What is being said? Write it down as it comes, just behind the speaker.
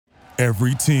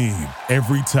Every team,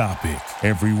 every topic,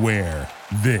 everywhere.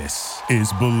 This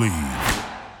is Believe.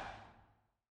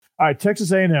 All right,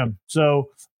 Texas A&M. So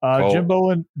Jimbo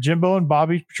and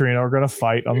Bobby Petrino are going to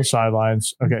fight on the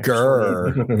sidelines. Okay,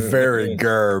 very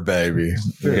baby.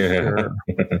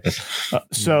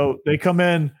 So they come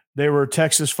in. They were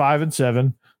Texas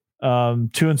 5-7,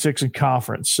 2-6 in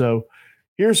conference. So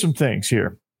here's some things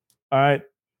here. All right,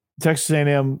 Texas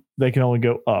A&M, they can only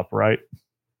go up, right?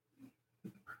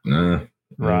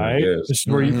 Right. This is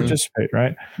where you participate,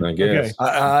 right? I guess. Okay.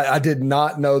 I did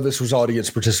not know this was audience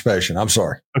participation. I'm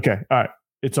sorry. Okay. All right.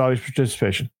 It's audience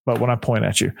participation, but when I point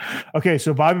at you. Okay.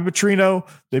 So Bobby Petrino,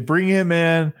 they bring him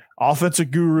in, offensive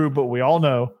guru, but we all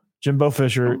know Jimbo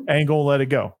Fisher ain't going to let it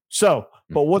go. So,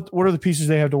 but what are the pieces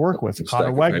they have to work with?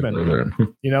 Connor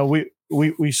Wegman. You know,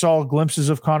 we saw glimpses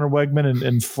of Connor Wegman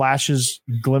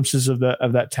and glimpses of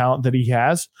that talent that he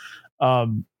has.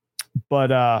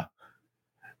 But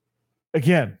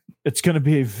again, it's going to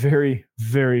be a very,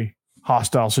 very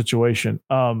hostile situation.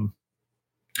 You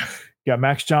got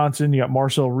Max Johnson, you got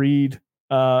Marcel Reed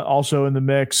also in the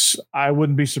mix. I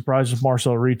wouldn't be surprised if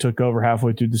Marcel Reed took over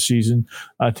halfway through the season,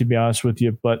 to be honest with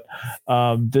you. But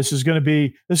this is going to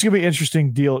be an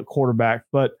interesting deal at quarterback.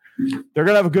 But they're going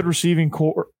to have a good receiving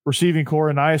core.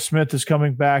 Anaya Smith is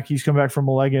coming back. He's come back from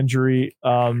a leg injury.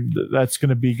 That's going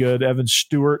to be good. Evan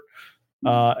Stewart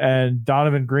and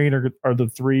Donovan Green are the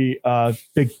three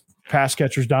big pass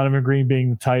catchers. Donovan Green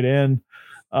being the tight end.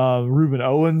 Reuben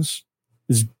Owens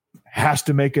has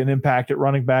to make an impact at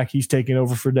running back. He's taking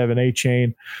over for Devin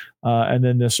Achane. And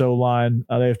then this O-line,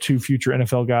 they have two future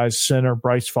NFL guys, center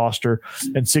Bryce Foster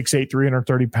and 6'8",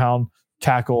 330-pound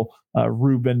tackle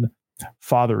Reuben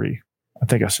Fothery. I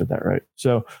think I said that right.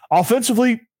 So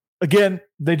offensively, again,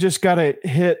 they just got to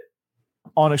hit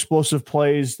on explosive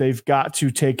plays. They've got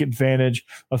to take advantage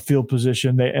of field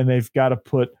position. They've got to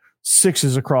put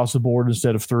sixes across the board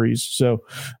instead of threes. So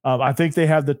I think they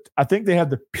have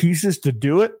the pieces to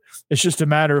do it. It's just a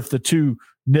matter if the two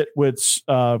nitwits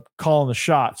calling the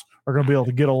shots are going to be able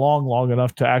to get along long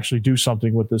enough to actually do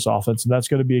something with this offense. And that's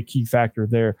going to be a key factor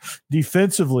there.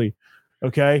 Defensively,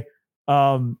 okay,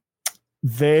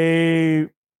 they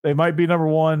might be number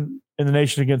one in the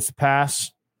nation against the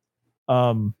pass.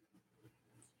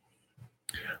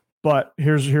 But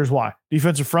here's why.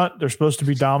 Defensive front, they're supposed to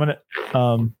be dominant,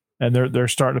 and they're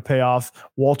starting to pay off.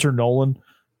 Walter Nolan,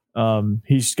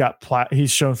 he's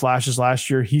shown flashes last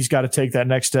year. He's got to take that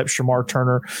next step. Shamar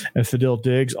Turner and Fadil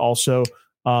Diggs also.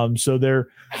 So their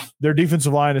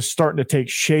defensive line is starting to take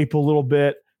shape a little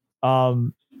bit.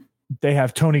 They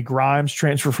have Tony Grimes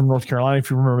transfer from North Carolina.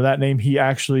 If you remember that name, he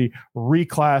actually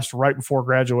reclassed right before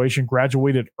graduation,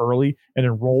 graduated early and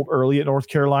enrolled early at North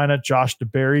Carolina. Josh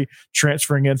DeBerry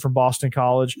transferring in from Boston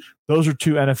College. Those are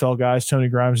two NFL guys. Tony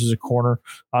Grimes is a corner.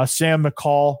 Sam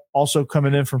McCall also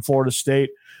coming in from Florida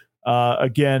State.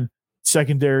 Again,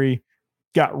 secondary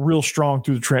got real strong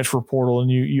through the transfer portal,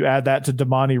 and you add that to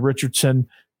Damani Richardson,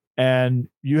 and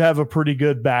you have a pretty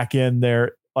good back end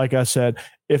there. Like I said,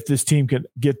 if this team can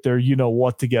get their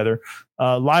you-know-what together.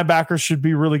 Linebackers should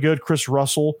be really good. Chris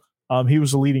Russell, he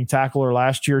was the leading tackler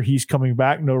last year. He's coming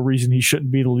back. No reason he shouldn't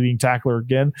be the leading tackler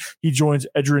again. He joins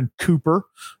Edrin Cooper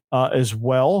as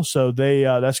well. So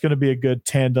that's going to be a good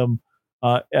tandem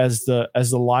as the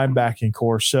linebacking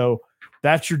core. So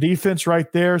that's your defense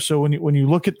right there. So when you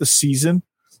look at the season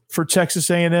for Texas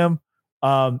A&M,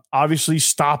 obviously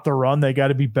stop the run. They got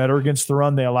to be better against the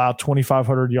run. They allow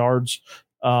 2,500 yards.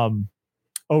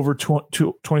 Over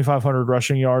 2,500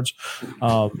 rushing yards,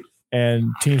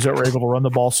 and teams that were able to run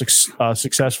the ball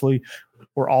successfully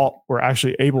were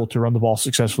actually able to run the ball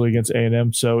successfully against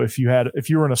A&M. So if you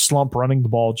were in a slump running the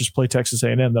ball, just play Texas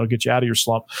A&M. That'll get you out of your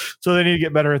slump. So they need to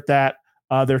get better at that.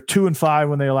 They're 2-5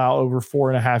 when they allow over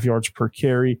 4.5 yards per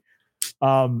carry.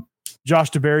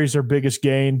 Josh DeBerry is their biggest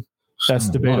gain. That's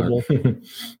debatable.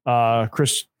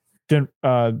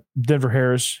 Denver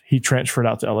Harris, he transferred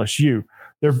out to LSU.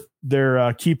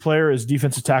 Their key player is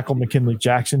defensive tackle McKinley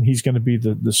Jackson. He's going to be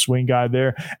the swing guy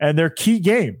there. And their key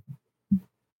game,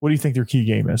 what do you think their key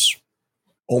game is?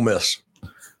 Ole Miss.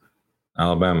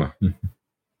 Alabama.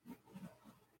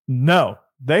 No,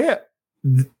 they have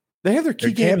their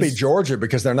key game. It can't be Georgia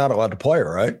because they're not allowed to play,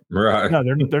 right? Right. No,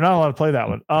 they're not allowed to play that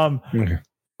one.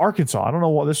 Arkansas. I don't know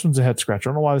why this one's a head scratcher.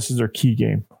 I don't know why this is their key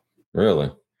game.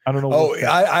 Really? I don't know.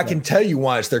 I can tell you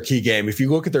why it's their key game. If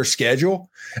you look at their schedule,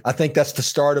 I think that's the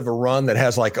start of a run that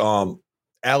has like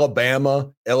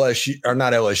Alabama, LSU, or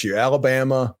not LSU,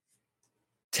 Alabama,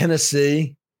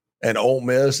 Tennessee, and Ole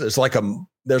Miss. There's like a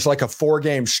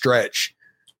 4-game stretch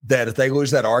that if they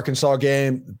lose that Arkansas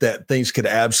game, that things could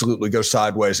absolutely go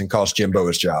sideways and cost Jimbo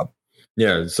his job.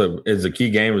 Yeah. So it's a key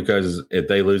game because if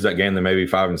they lose that game, they may be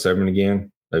 5-7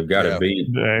 again. They've got to beat.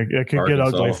 It could Arkansas.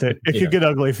 get ugly. It could get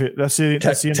ugly if that's the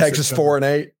Texas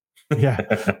 4-8. Yeah,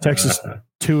 Texas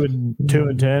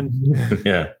 2-10.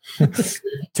 Yeah,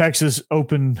 Texas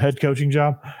open head coaching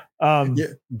job. Yeah.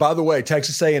 By the way,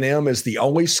 Texas A&M is the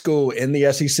only school in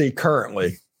the SEC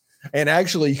currently, and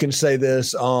actually you can say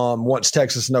this once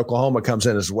Texas and Oklahoma comes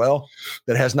in as well,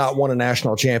 that has not won a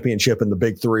national championship in the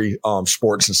Big Three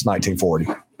sports since 1940.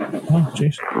 Oh,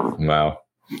 jeez. Wow.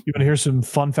 You want to hear some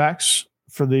fun facts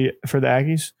for the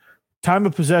Aggies? Time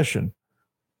of possession.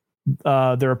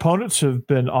 Their opponents have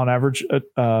been on average at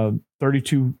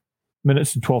 32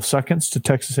 minutes and 12 seconds to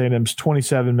Texas A&M's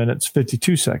 27 minutes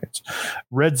 52 seconds.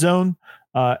 Red zone,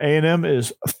 A&M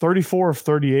is 34 of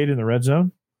 38 in the red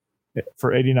zone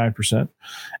for 89%,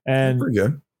 and pretty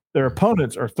good. Their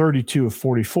opponents are 32 of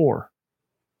 44,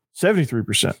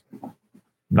 73%.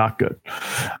 Not good.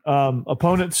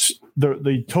 Opponents,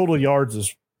 the total yards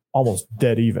is almost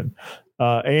dead even.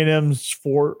 A&M's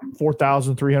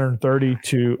 4,330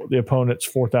 to the opponent's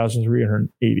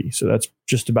 4,380. So that's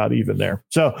just about even there.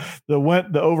 So the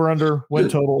over-under win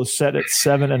total is set at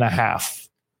 7.5.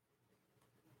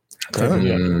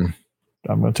 I'm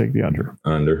going to take the under.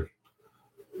 Under.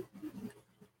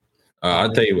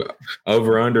 I'll tell you,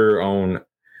 over-under on,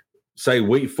 say,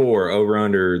 week 4,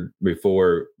 over-under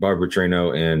before Barbara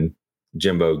Trino and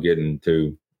Jimbo getting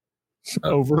to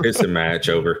over. It's a match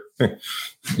over.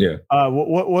 Yeah.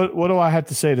 What do I have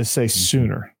to say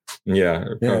sooner? Yeah.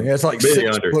 It's like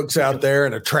 6 books out there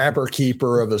and a trapper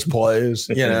keeper of his plays,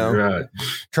 right.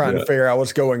 Trying to figure out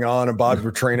what's going on. And Bob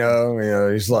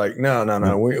Petrino, he's like, no.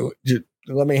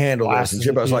 Let me handle this. And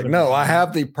Jimbo's like, no, I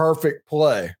have the perfect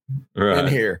play in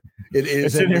here. It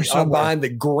is in here. I'm buying the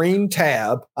green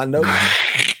tab. I know.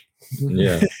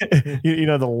 Yeah. you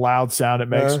know the loud sound it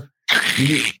makes.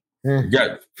 You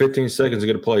got 15 seconds to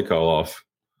get a play call off.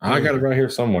 I got it right here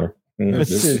somewhere.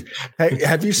 Hey,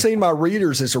 have you seen my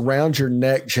readers? It's around your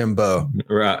neck, Jimbo.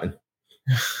 Right.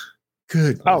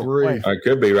 Good. Wait. I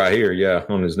could be right here. Yeah,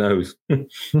 on his nose.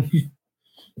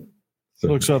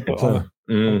 Looks up.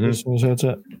 That's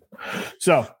it.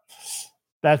 So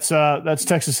that's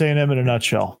Texas A&M in a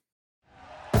nutshell.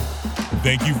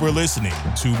 Thank you for listening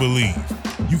to Believe.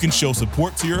 You can show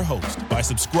support to your host by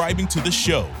subscribing to the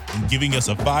show and giving us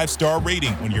a 5-star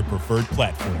rating on your preferred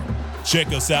platform. Check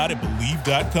us out at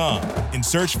Believe.com and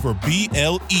search for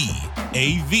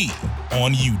BLEAV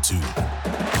on YouTube.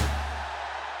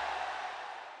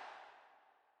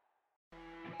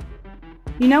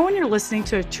 You know when you're listening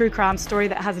to a true crime story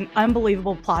that has an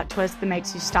unbelievable plot twist that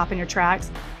makes you stop in your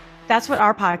tracks? That's what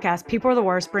our podcast, People Are the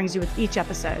Worst, brings you with each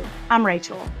episode. I'm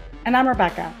Rachel. And I'm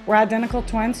Rebecca. We're identical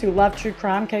twins who love true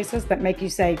crime cases that make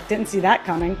you say, didn't see that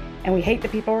coming, and we hate the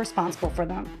people responsible for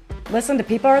them. Listen to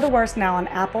People Are the Worst now on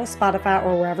Apple, Spotify,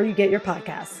 or wherever you get your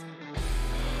podcasts.